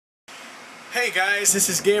Hey guys, this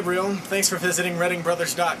is Gabriel. Thanks for visiting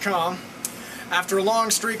ReddingBrothers.com. After a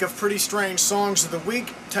long streak of pretty strange songs of the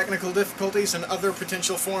week, technical difficulties, and other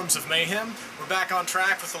potential forms of mayhem, we're back on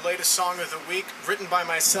track with the latest song of the week, written by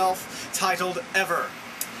myself, titled Ever.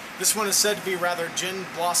 This one is said to be rather Gin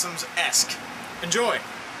Blossoms-esque. Enjoy!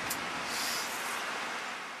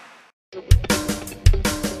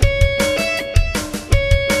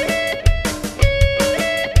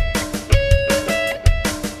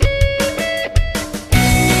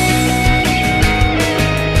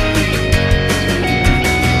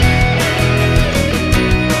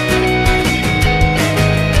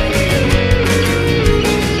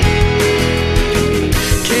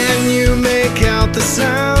 The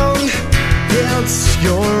sound, it's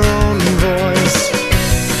your own voice.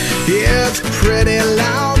 It's pretty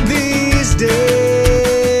loud these days.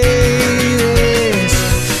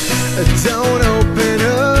 Don't open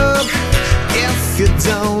up if you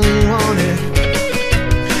don't want it.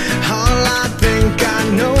 All I think I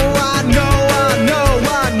know,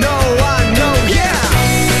 yeah.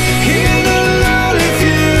 In a lonely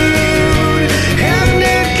feud, and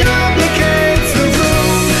it complicates the room.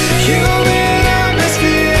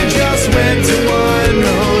 Went to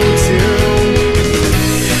 102.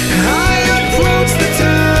 I approach the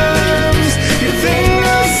terms. You think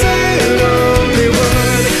I'll say a lonely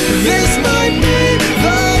word? This might be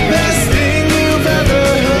the best thing you've ever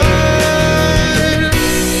heard.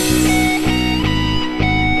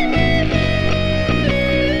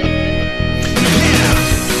 Yeah.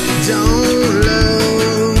 Don't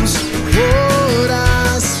lose what I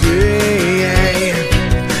say.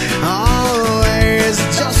 Always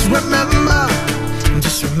just remember,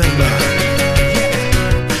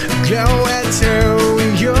 go into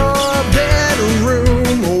your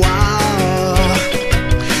bedroom. Wow,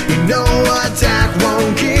 you know attack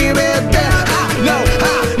won't keep it there. I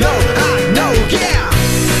know, yeah.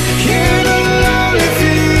 In a lonely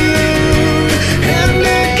feud, and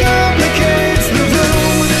it complicates the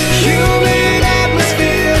room. Humid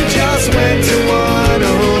atmosphere just went to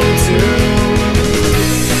 102.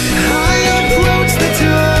 I approach the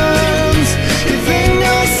terms. You think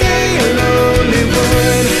I'll say a lonely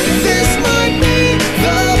word? This might be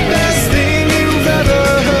the best thing you've ever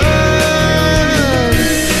heard.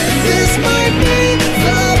 This might be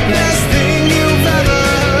the best thing you've ever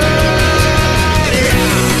heard.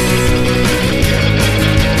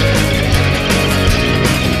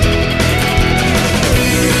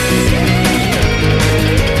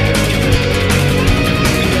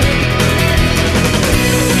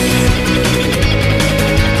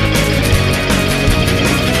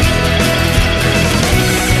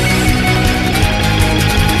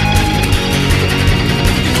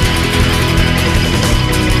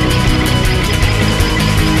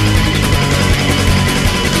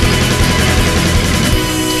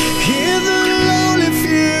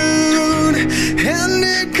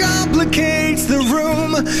 The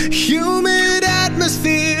room, humid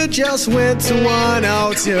atmosphere just went to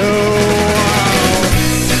 102.